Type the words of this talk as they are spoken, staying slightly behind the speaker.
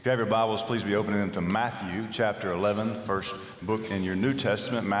If you have your Bibles, please be opening them to Matthew chapter 11, first book in your New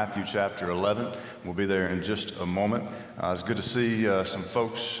Testament, Matthew chapter 11. We'll be there in just a moment. It's good to see some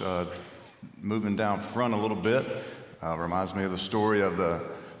folks moving down front a little bit. Reminds me of the story of the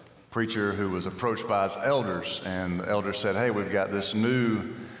preacher who was approached by his elders, and the elders said, "Hey, we've got this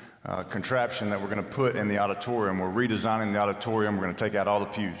new contraption that we're going to put in the auditorium. We're redesigning the auditorium. We're going to take out all the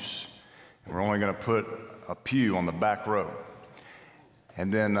pews. And we're only going to put a pew on the back row.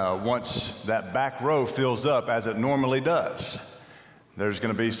 And then once that back row fills up, as it normally does, there's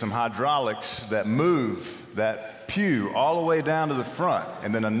going to be some hydraulics that move that pew all the way down to the front.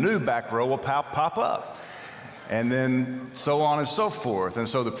 And then a new back row will pop up. And then so on and so forth." And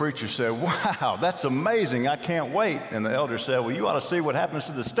so the preacher said, "Wow, that's amazing. I can't wait." And the elder said, "Well, you ought to see what happens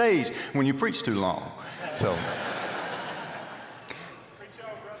to the stage when you preach too long." So,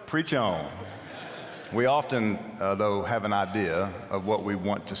 preach on. We often, though, have an idea of what we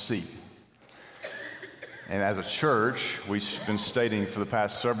want to see. And as a church, we've been stating for the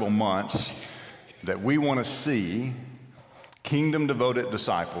past several months that we want to see kingdom-devoted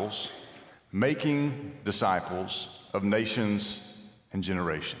disciples making disciples of nations and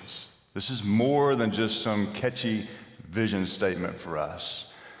generations. This is more than just some catchy vision statement for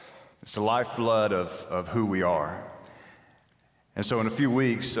us. It's the lifeblood of who we are. And so in a few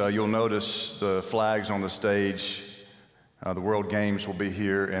weeks, you'll notice the flags on the stage. The World Games will be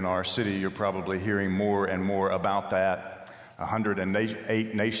here in our city. You're probably hearing more and more about that.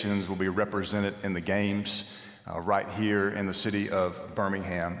 108 nations will be represented in the Games right here in the city of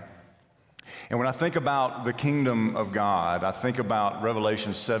Birmingham. And when I think about the kingdom of God, I think about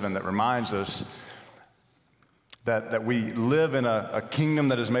Revelation 7 that reminds us that we live in a kingdom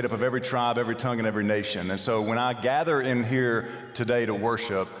that is made up of every tribe, every tongue, and every nation. And so when I gather in here today to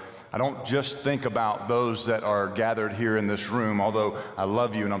worship, I don't just think about those that are gathered here in this room, although I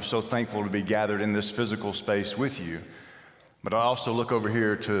love you and I'm so thankful to be gathered in this physical space with you. But I also look over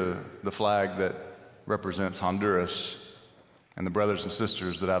here to the flag that represents Honduras and the brothers and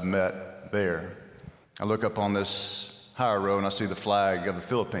sisters that I've met there. I look up on this higher row and I see the flag of the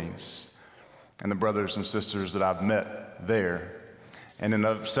Philippines and the brothers and sisters that I've met there, and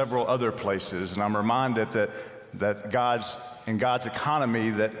in several other places. And I'm reminded that in God's economy,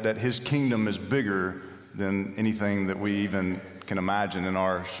 that His kingdom is bigger than anything that we even can imagine in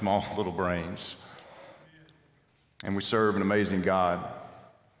our small little brains. And we serve an amazing God.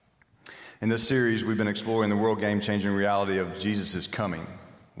 In this series, we've been exploring the world game-changing reality of Jesus' coming,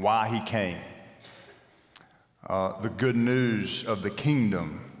 why He came, the good news of the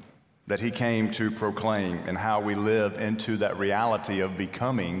kingdom that He came to proclaim, and how we live into that reality of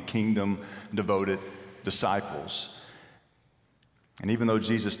becoming kingdom-devoted disciples. And even though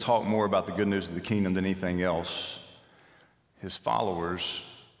Jesus talked more about the good news of the kingdom than anything else, His followers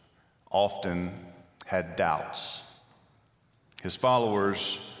often had doubts. His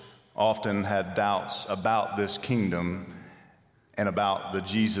followers often had doubts about this kingdom and about the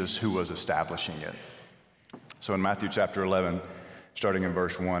Jesus who was establishing it. So in Matthew chapter 11, starting in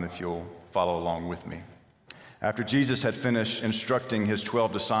verse 1, if you'll follow along with me. After Jesus had finished instructing His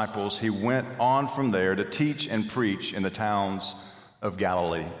 12 disciples, He went on from there to teach and preach in the towns of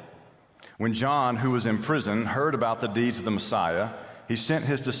Galilee. When John, who was in prison, heard about the deeds of the Messiah, he sent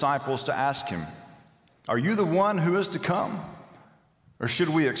his disciples to ask Him, "Are you the one who is to come? Or should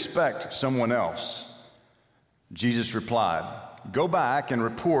we expect someone else?" Jesus replied, "Go back and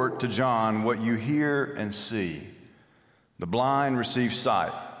report to John what you hear and see. The blind receive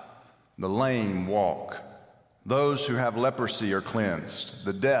sight, the lame walk, those who have leprosy are cleansed,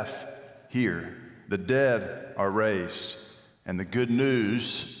 the deaf hear, the dead are raised, and the good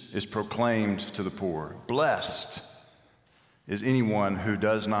news is proclaimed to the poor. Blessed is anyone who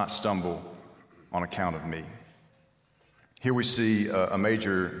does not stumble on account of me." Here we see a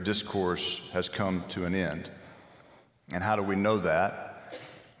major discourse has come to an end. And how do we know that?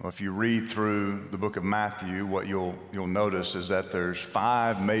 Well, if you read through the book of Matthew, what you'll notice is that there's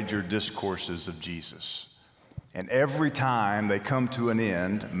 5 major discourses of Jesus. And every time they come to an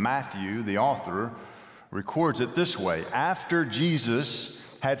end, Matthew, the author, records it this way: after Jesus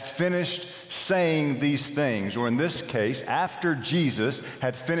had finished saying these things, or in this case, after Jesus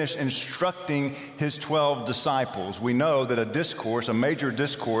had finished instructing His 12 disciples, we know that a major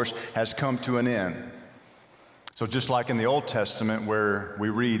discourse has come to an end. So just like in the Old Testament where we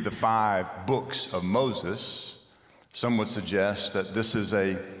read the 5 books of Moses, some would suggest that this is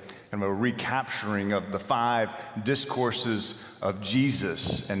a kind of a recapturing of the 5 discourses of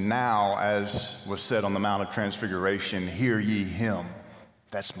Jesus. And now, as was said on the Mount of Transfiguration, "Hear ye Him.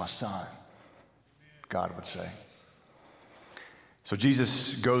 That's my Son," God would say. So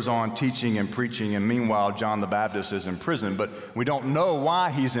Jesus goes on teaching and preaching, and meanwhile, John the Baptist is in prison, but we don't know why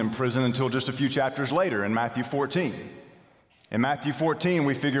he's in prison until just a few chapters later in Matthew 14. In Matthew 14,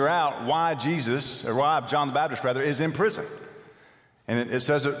 we figure out why John the Baptist is in prison. And it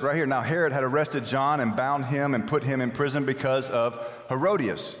says it right here. Now Herod had arrested John and bound him and put him in prison because of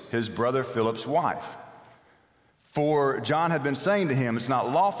Herodias, his brother Philip's wife. For John had been saying to him, "It's not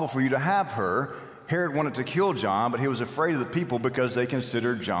lawful for you to have her." Herod wanted to kill John, but he was afraid of the people because they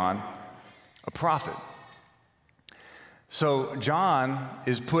considered John a prophet. So John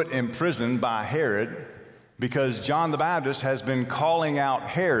is put in prison by Herod because John the Baptist has been calling out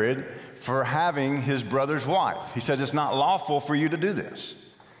Herod for having his brother's wife. He says it's not lawful for you to do this.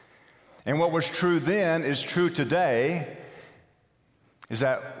 And what was true then is true today, is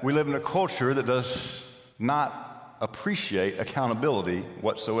that we live in a culture that does not appreciate accountability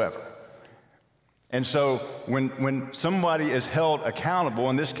whatsoever. And so when somebody is held accountable,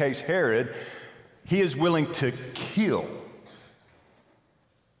 in this case Herod, he is willing to kill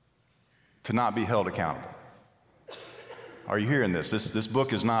to not be held accountable. Are you hearing this? This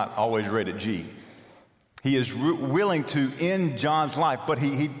book is not always rated G. He is willing to end John's life, but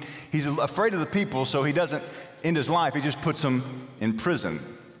he's afraid of the people, so he doesn't end his life. He just puts him in prison.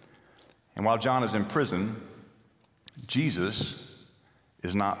 And while John is in prison, Jesus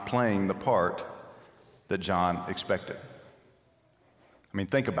is not playing the part that John expected. I mean,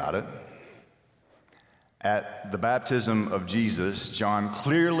 think about it. At the baptism of Jesus, John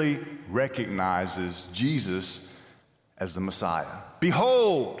clearly recognizes Jesus as the Messiah.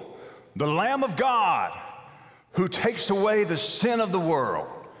 Behold, the Lamb of God who takes away the sin of the world.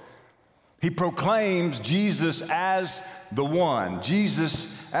 He proclaims Jesus as the one,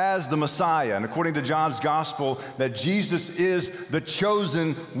 Jesus as the Messiah. And according to John's gospel, that Jesus is the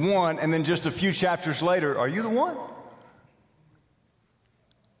chosen one. And then just a few chapters later, are you the one?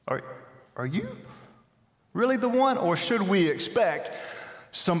 Are you really the one? Or should we expect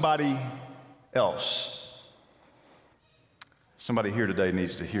somebody else? Somebody here today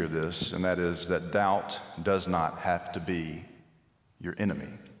needs to hear this, and that is that doubt does not have to be your enemy.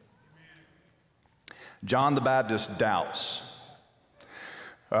 John the Baptist doubts.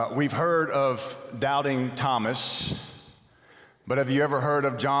 We've heard of doubting Thomas, but have you ever heard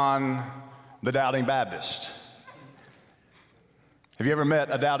of John the Doubting Baptist? Have you ever met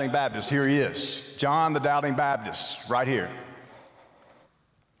a doubting Baptist? Here he is, John the Doubting Baptist, right here.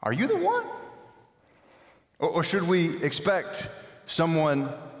 Are you the one? Or should we expect someone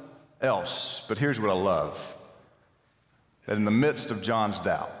else? But here's what I love, that in the midst of John's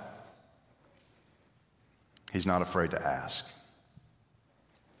doubt, he's not afraid to ask.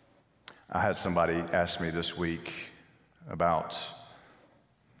 I had somebody ask me this week about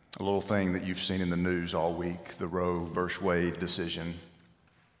a little thing that you've seen in the news all week, the Roe versus Wade decision.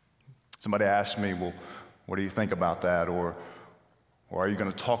 Somebody asked me, well, what do you think about that? Or are you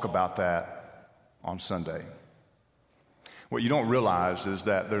going to talk about that on Sunday? What you don't realize is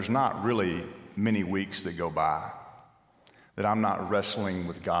that there's not really many weeks that go by that I'm not wrestling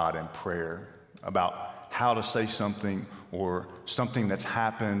with God in prayer about how to say something, or something that's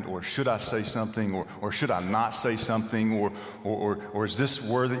happened, or should I say something, or should I not say something, or is this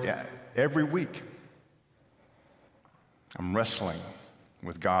worthy? Every week, I'm wrestling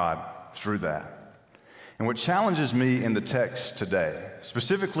with God through that. And what challenges me in the text today,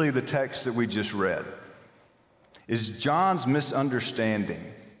 specifically the text that we just read, is John's misunderstanding,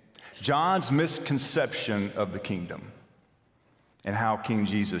 John's misconception of the kingdom and how King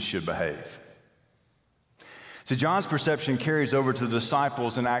Jesus should behave. See, John's perception carries over to the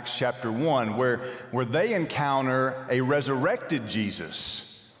disciples in Acts chapter 1, where they encounter a resurrected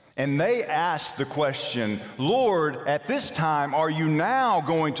Jesus. And they ask the question, Lord, at this time, are you now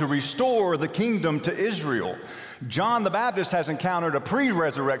going to restore the kingdom to Israel? John the Baptist has encountered a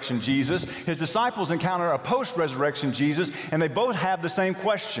pre-resurrection Jesus. His disciples encounter a post-resurrection Jesus, and they both have the same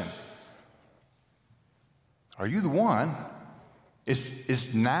question. Are you the one?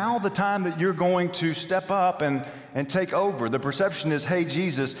 Is now the time that you're going to step up and take over? The perception is, hey,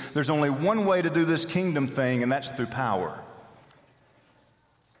 Jesus, there's only one way to do this kingdom thing, and that's through power.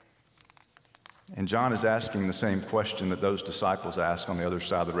 And John is asking the same question that those disciples asked on the other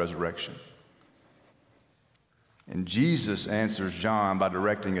side of the resurrection. And Jesus answers John by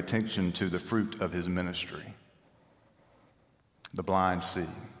directing attention to the fruit of his ministry. The blind see,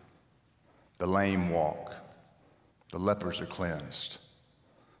 the lame walk, the lepers are cleansed,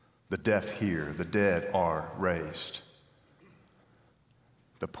 the deaf hear, the dead are raised,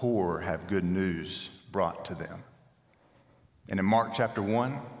 the poor have good news brought to them. And in Mark chapter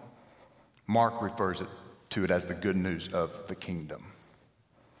 1, Mark refers it to it as the good news of the kingdom.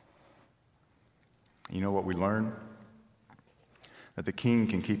 You know what we learn? That the king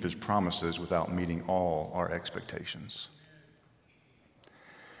can keep his promises without meeting all our expectations.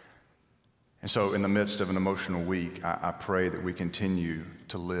 And so in the midst of an emotional week, I pray that we continue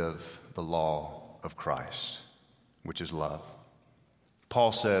to live the law of Christ, which is love.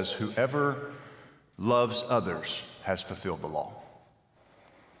 Paul says, whoever loves others has fulfilled the law.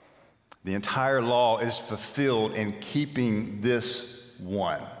 The entire law is fulfilled in keeping this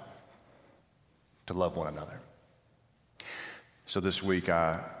one, to love one another. So this week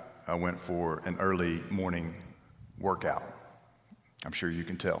I went for an early morning workout. I'm sure you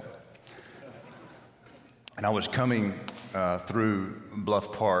can tell. And I was coming through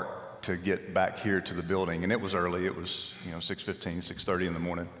Bluff Park to get back here to the building, and it was early. It was 6:15, 6:30 in the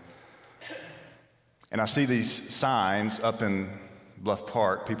morning. And I see these signs up in Bluff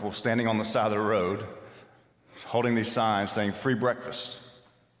Park, people standing on the side of the road, holding these signs saying, free breakfast,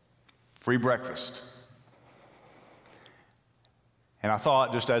 free breakfast. And I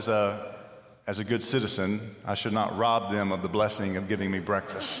thought, just as a good citizen, I should not rob them of the blessing of giving me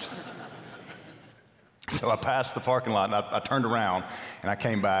breakfast. So I passed the parking lot, and I turned around, and I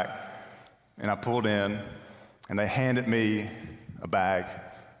came back, and I pulled in, and they handed me a bag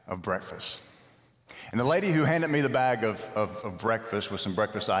of breakfast. And the lady who handed me the bag of breakfast with some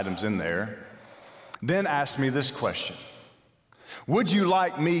breakfast items in there then asked me this question: would you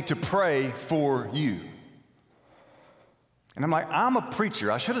like me to pray for you? And I'm like, I'm a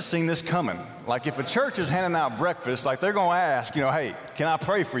preacher. I should have seen this coming. Like, if a church is handing out breakfast, like, they're going to ask, hey, can I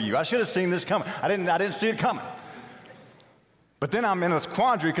pray for you? I should have seen this coming. I didn't see it coming. But then I'm in this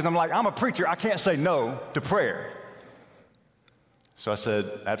quandary because I'm like, I'm a preacher. I can't say no to prayer. So I said,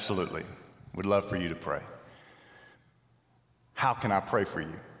 absolutely. Would love for you to pray. How can I pray for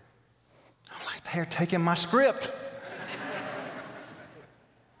you? I'm like, they're taking my script.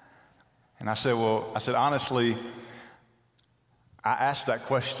 And I said, honestly, I ask that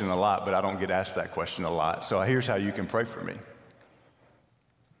question a lot, but I don't get asked that question a lot. So here's how you can pray for me.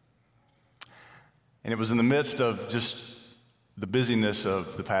 And it was in the midst of just the busyness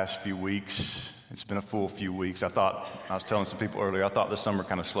of the past few weeks. It's been a full few weeks. I was telling some people earlier, I thought this summer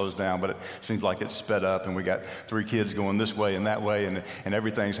kind of slows down, but it seems like it's sped up, and we got 3 kids going this way and that way, and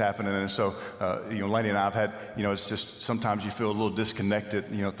everything's happening. And so, Laney and I have had, it's just sometimes you feel a little disconnected,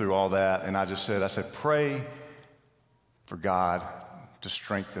 through all that. And I said, pray for God to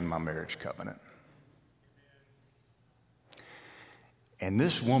strengthen my marriage covenant. And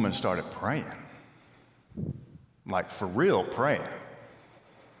this woman started praying, like for real praying.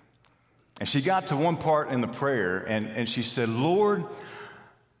 And she got to one part in the prayer, and she said, Lord,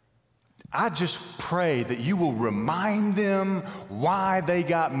 I just pray that you will remind them why they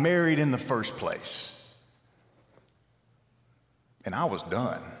got married in the first place. And I was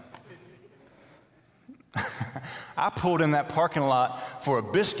done. I pulled in that parking lot for a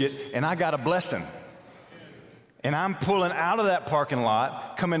biscuit, and I got a blessing. And I'm pulling out of that parking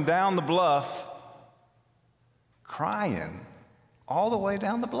lot, coming down the bluff, crying all the way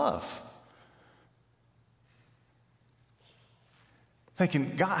down the bluff.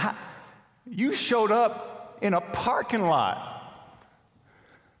 Thinking, God, you showed up in a parking lot.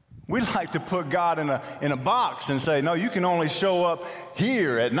 We like to put God in a box and say, no, you can only show up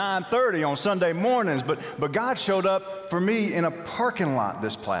here at 9:30 on Sunday mornings. But God showed up for me in a parking lot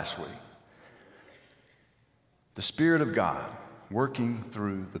this past week. The Spirit of God working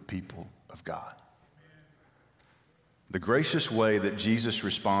through the people of God. The gracious way that Jesus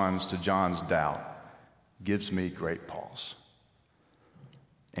responds to John's doubt gives me great pause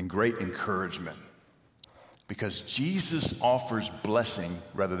and great encouragement. Because Jesus offers blessing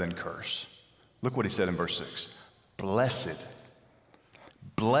rather than curse. Look what he said in verse 6.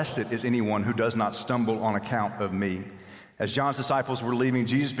 Blessed is anyone who does not stumble on account of me. As John's disciples were leaving,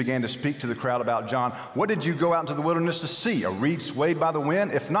 Jesus began to speak to the crowd about John. What did you go out into the wilderness to see? A reed swayed by the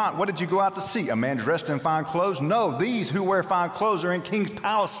wind? If not, what did you go out to see? A man dressed in fine clothes? No, these who wear fine clothes are in king's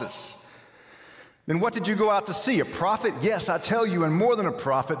palaces. Then what did you go out to see? A prophet? Yes, I tell you, and more than a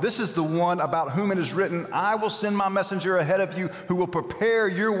prophet. This is the one about whom it is written, I will send my messenger ahead of you who will prepare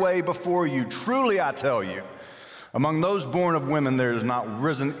your way before you. Truly, I tell you, among those born of women, there has not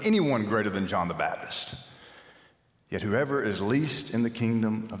risen anyone greater than John the Baptist. Yet whoever is least in the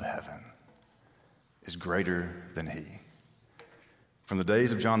kingdom of heaven is greater than he. From the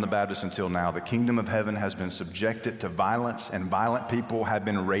days of John the Baptist until now, the kingdom of heaven has been subjected to violence, and violent people have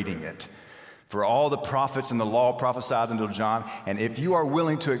been raiding it. For all the prophets and the law prophesied until John, and if you are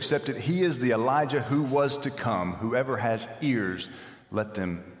willing to accept it, he is the Elijah who was to come. Whoever has ears, let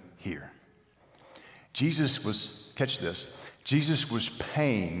them hear. Jesus was, catch this, Jesus was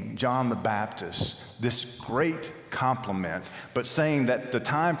paying John the Baptist this great compliment, but saying that the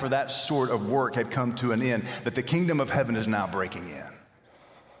time for that sort of work had come to an end, that the kingdom of heaven is now breaking in.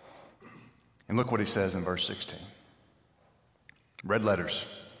 And look what he says in verse 16. Red letters.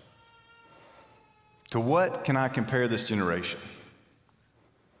 To what can I compare this generation?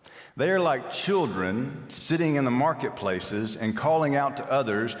 They are like children sitting in the marketplaces and calling out to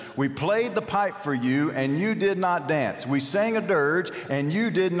others, we played the pipe for you and you did not dance. We sang a dirge and you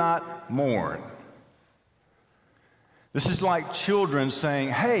did not mourn. This is like children saying,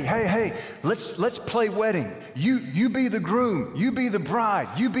 hey, let's play wedding. You be the groom, you be the bride,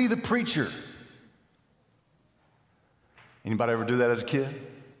 you be the preacher. Anybody ever do that as a kid?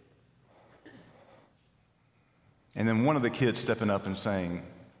 And then one of the kids stepping up and saying,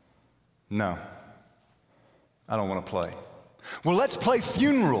 no, I don't want to play. Well, let's play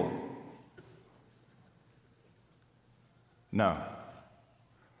funeral. No,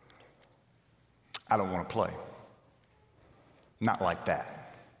 I don't want to play. Not like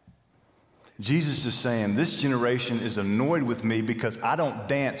that. Jesus is saying this generation is annoyed with me because I don't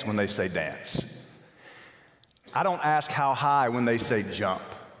dance when they say dance. I don't ask how high when they say jump.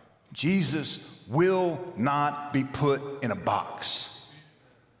 Jesus will not be put in a box.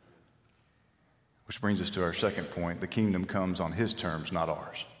 Which brings us to our second point. The kingdom comes on his terms, not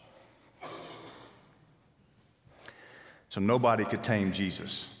ours. So nobody could tame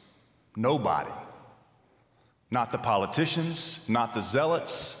Jesus. Nobody. Not the politicians, not the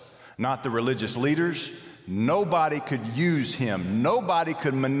zealots, not the religious leaders. Nobody could use him. Nobody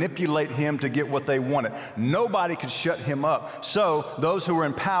could manipulate him to get what they wanted. Nobody could shut him up. So those who were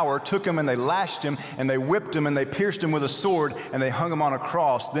in power took him and they lashed him and they whipped him and they pierced him with a sword and they hung him on a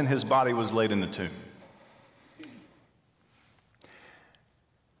cross. Then his body was laid in the tomb.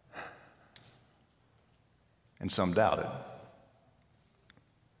 And some doubted.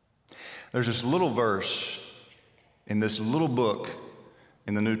 There's this little verse in this little book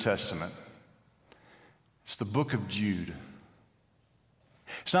in the New Testament. It's the book of Jude.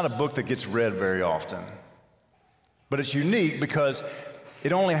 It's not a book that gets read very often, but it's unique because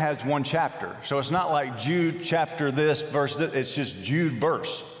it only has one chapter. So it's not like Jude chapter this, verse this, it's just Jude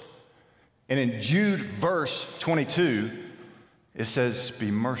verse. And in Jude verse 22, it says,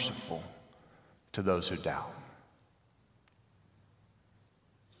 be merciful to those who doubt.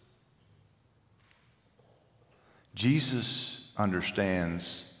 Jesus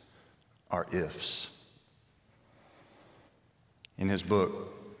understands our ifs. In his book,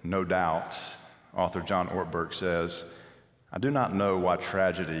 No Doubt, author John Ortberg says, I do not know why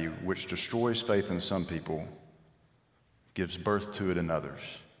tragedy, which destroys faith in some people, gives birth to it in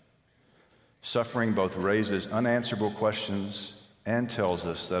others. Suffering both raises unanswerable questions and tells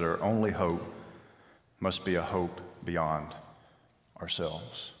us that our only hope must be a hope beyond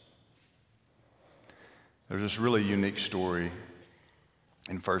ourselves. There's this really unique story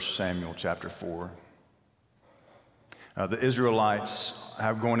in 1 Samuel chapter 4. The Israelites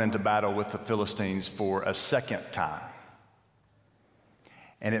have gone into battle with the Philistines for a second time,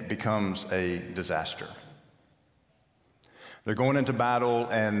 and it becomes a disaster. They're going into battle,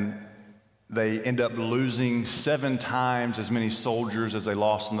 and they end up losing 7 times as many soldiers as they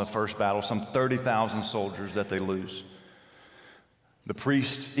lost in the first battle, some 30,000 soldiers that they lose. The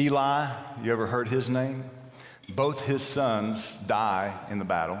priest Eli, you ever heard his name? Both his sons die in the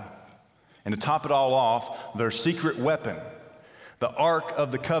battle. And to top it all off, their secret weapon, the Ark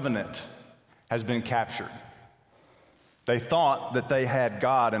of the Covenant, has been captured. They thought that they had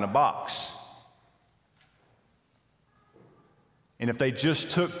God in a box. And if they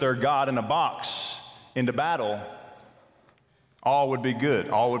just took their God in a box into battle, all would be good,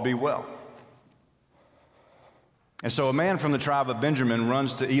 all would be well. And so a man from the tribe of Benjamin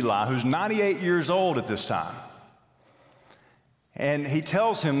runs to Eli, who's 98 years old at this time. And he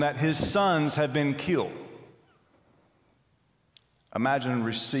tells him that his sons have been killed. Imagine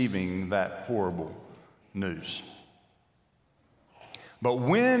receiving that horrible news. But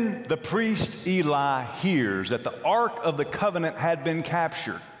when the priest Eli hears that the Ark of the Covenant had been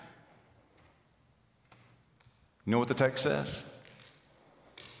captured, you know what the text says?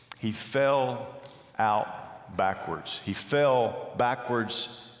 He fell out backwards. He fell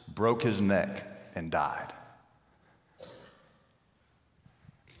backwards, broke his neck, and died.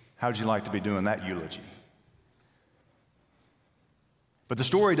 How'd you like to be doing that eulogy? But the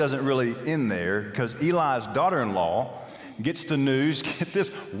story doesn't really end there, because Eli's daughter-in-law gets the news, get this,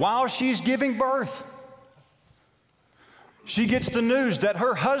 while she's giving birth. She gets the news that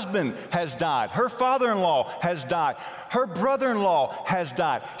her husband has died. Her father-in-law has died. Her brother-in-law has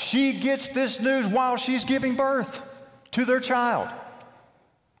died. She gets this news while she's giving birth to their child.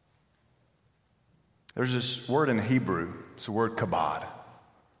 There's this word in Hebrew. It's the word kabod.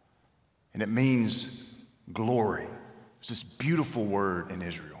 And it means glory. It's this beautiful word in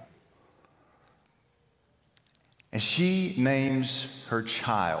Israel. And she names her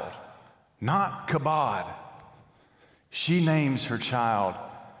child, not kabod. She names her child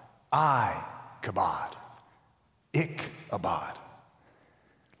I-kabod, Ik-abod.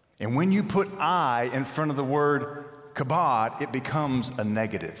 And when you put I in front of the word kabod, it becomes a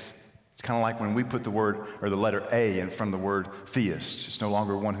negative. It's kind of like when we put the word or the letter A in front of the word theist. It's no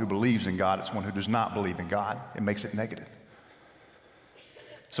longer one who believes in God, it's one who does not believe in God. It makes it negative.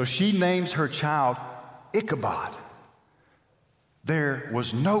 So she names her child Ichabod. There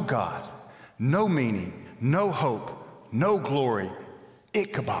was no God, no meaning, no hope, no glory,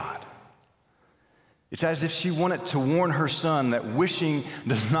 Ichabod. It's as if she wanted to warn her son that wishing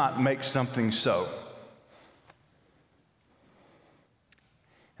does not make something so.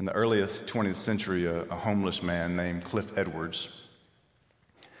 In the earliest 20th century, a homeless man named Cliff Edwards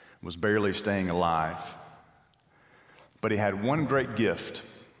was barely staying alive. But he had one great gift.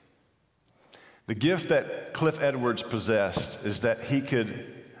 The gift that Cliff Edwards possessed is that he could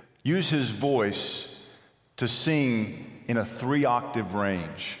use his voice to sing in a 3-octave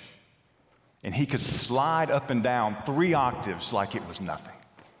range. And he could slide up and down 3 octaves like it was nothing.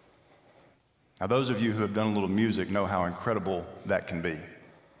 Now, those of you who have done a little music know how incredible that can be.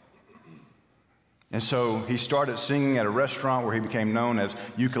 And so he started singing at a restaurant where he became known as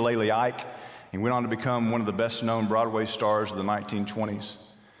Ukulele Ike. He went on to become one of the best-known Broadway stars of the 1920s.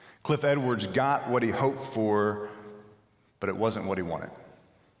 Cliff Edwards got what he hoped for, but it wasn't what he wanted.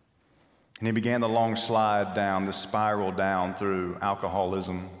 And he began the long slide down, the spiral down through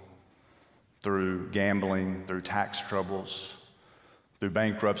alcoholism, through gambling, through tax troubles, through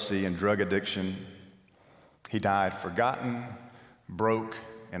bankruptcy and drug addiction. He died forgotten, broke,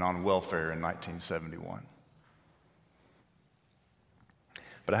 and on welfare in 1971.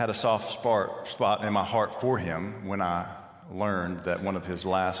 But I had a soft spot in my heart for him when I learned that one of his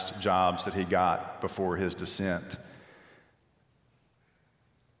last jobs that he got before his descent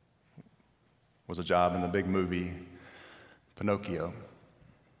was a job in the big movie Pinocchio.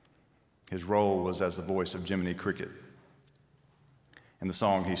 His role was as the voice of Jiminy Cricket. And the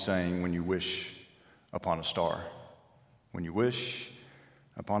song he sang, "When You Wish Upon a Star." When you wish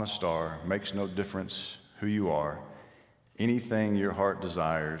upon a star, makes no difference who you are. Anything your heart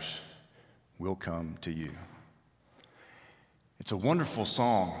desires will come to you. It's a wonderful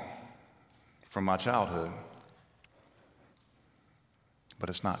song from my childhood, but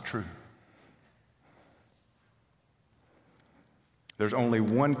it's not true. There's only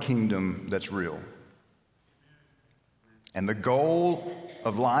one kingdom that's real. And the goal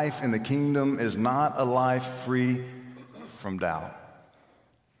of life in the kingdom is not a life free from doubt,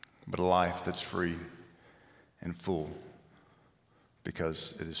 but a life that's free and full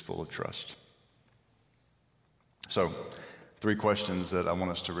because it is full of trust. So, 3 questions that I want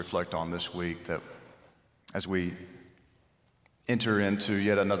us to reflect on this week, that as we enter into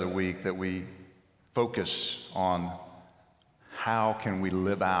yet another week, that we focus on how can we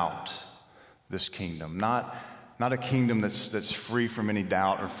live out this kingdom. Not a kingdom that's free from any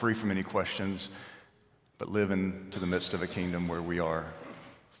doubt or free from any questions, but live into the midst of a kingdom where we are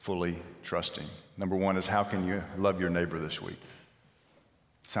fully trusting. Number 1 is, how can you love your neighbor this week?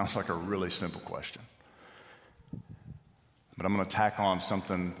 Sounds like a really simple question. But I'm going to tack on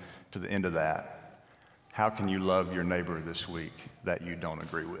something to the end of that. How can you love your neighbor this week that you don't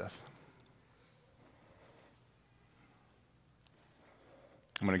agree with?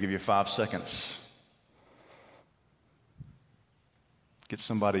 I'm going to give you 5 seconds. Get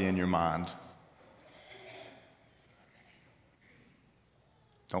somebody in your mind.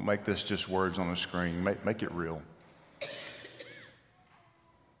 Don't make this just words on a screen. Make it real.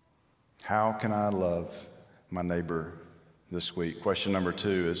 How can I love my neighbor this week? Question number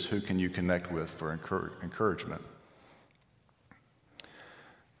 2 is, who can you connect with for encouragement?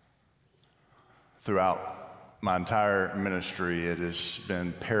 Throughout my entire ministry, it has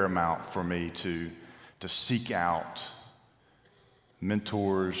been paramount for me to seek out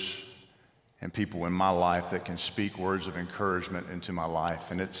mentors and people in my life that can speak words of encouragement into my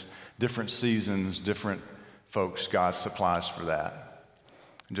life. And it's different seasons, different folks God supplies for that.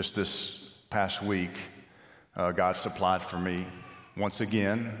 Just this past week, God supplied for me, once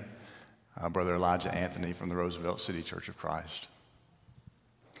again, Brother Elijah Anthony from the Roosevelt City Church of Christ.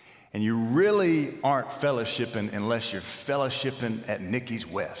 And you really aren't fellowshipping unless you're fellowshipping at Nikki's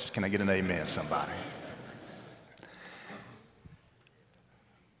West. Can I get an amen, somebody?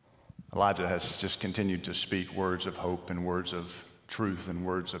 Elijah has just continued to speak words of hope and words of truth and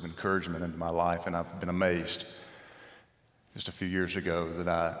words of encouragement into my life, and I've been amazed just a few years ago that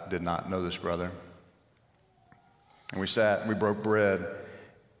I did not know this brother. And we sat, we broke bread, and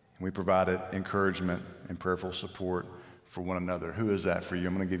we provided encouragement and prayerful support for one another. Who is that for you?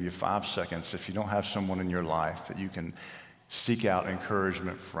 I'm going to give you 5 seconds. If you don't have someone in your life that you can seek out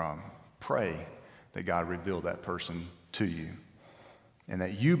encouragement from, pray that God reveal that person to you and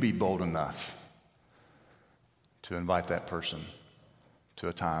that you be bold enough to invite that person to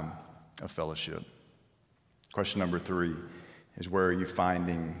a time of fellowship. Question number 3 is, where are you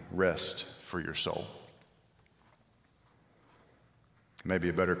finding rest for your soul? Maybe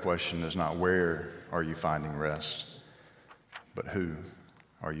a better question is not where are you finding rest, but who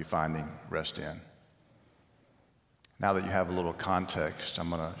are you finding rest in? Now that you have a little context, I'm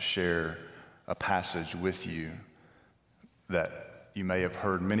going to share a passage with you that you may have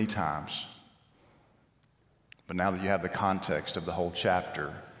heard many times. But now that you have the context of the whole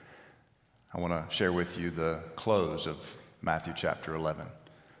chapter, I want to share with you the close of Matthew chapter 11,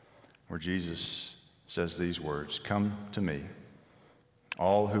 where Jesus says these words, "Come to me,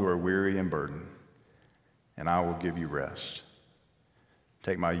 all who are weary and burdened, and I will give you rest.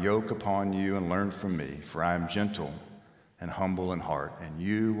 Take my yoke upon you and learn from me, for I am gentle and humble in heart, and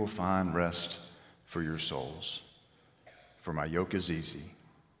you will find rest for your souls. For my yoke is easy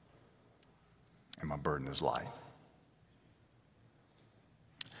and my burden is light."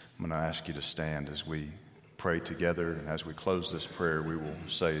 I'm going to ask you to stand as we pray together, and as we close this prayer, we will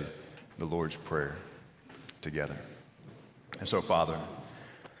say the Lord's Prayer together. And so, Father,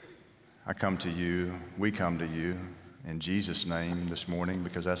 I come to you, we come to you in Jesus' name this morning,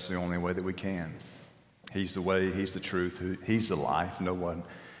 because that's the only way that we can. He's the way, He's the truth, He's the life. No one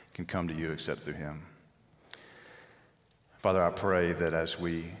can come to you except through Him. Father, I pray that as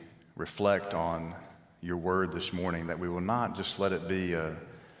we reflect on your word this morning, that we will not just let it be a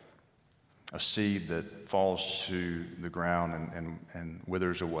seed that falls to the ground and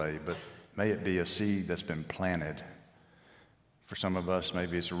withers away, but may it be a seed that's been planted. For some of us,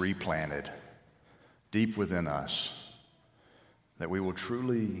 maybe it's replanted deep within us, that we will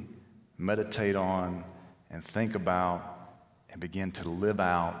truly meditate on and think about and begin to live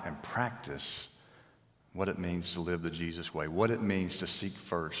out and practice what it means to live the Jesus way, what it means to seek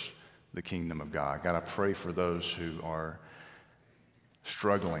first the kingdom of God. God, I pray for those who are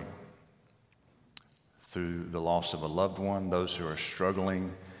struggling through the loss of a loved one, those who are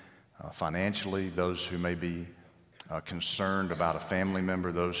struggling financially, those who may be concerned about a family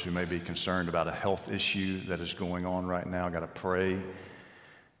member, those who may be concerned about a health issue that is going on right now. God, I pray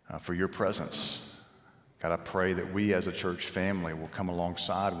for your presence. God, I pray that we as a church family will come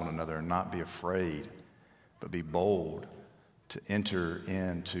alongside one another and not be afraid, but be bold to enter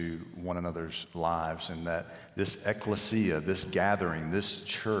into one another's lives, and that this ecclesia, this gathering, this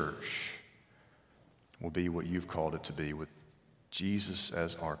church will be what you've called it to be, with Jesus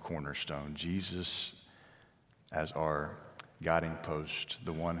as our cornerstone, Jesus as our guiding post,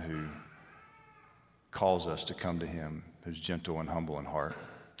 the one who calls us to come to him, who's gentle and humble in heart.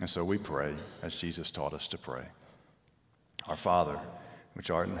 And so we pray as Jesus taught us to pray. Our Father,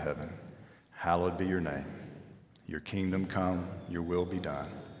 which art in heaven, hallowed be your name. Your kingdom come, your will be done,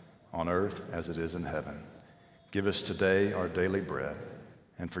 on earth as it is in heaven. Give us today our daily bread,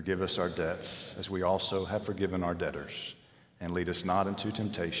 and forgive us our debts, as we also have forgiven our debtors. And lead us not into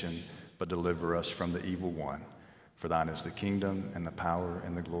temptation, but deliver us from the evil one. For thine is the kingdom and the power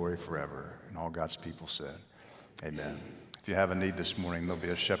and the glory forever. And all God's people said, amen. If you have a need this morning, there'll be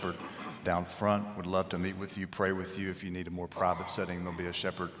a shepherd down front. Would love to meet with you, pray with you. If you need a more private setting, there'll be a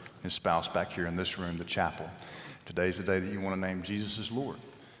shepherd and his spouse back here in this room, the chapel. Today's the day that you want to name Jesus as Lord.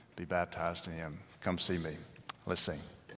 Be baptized in him. Come see me. Let's sing.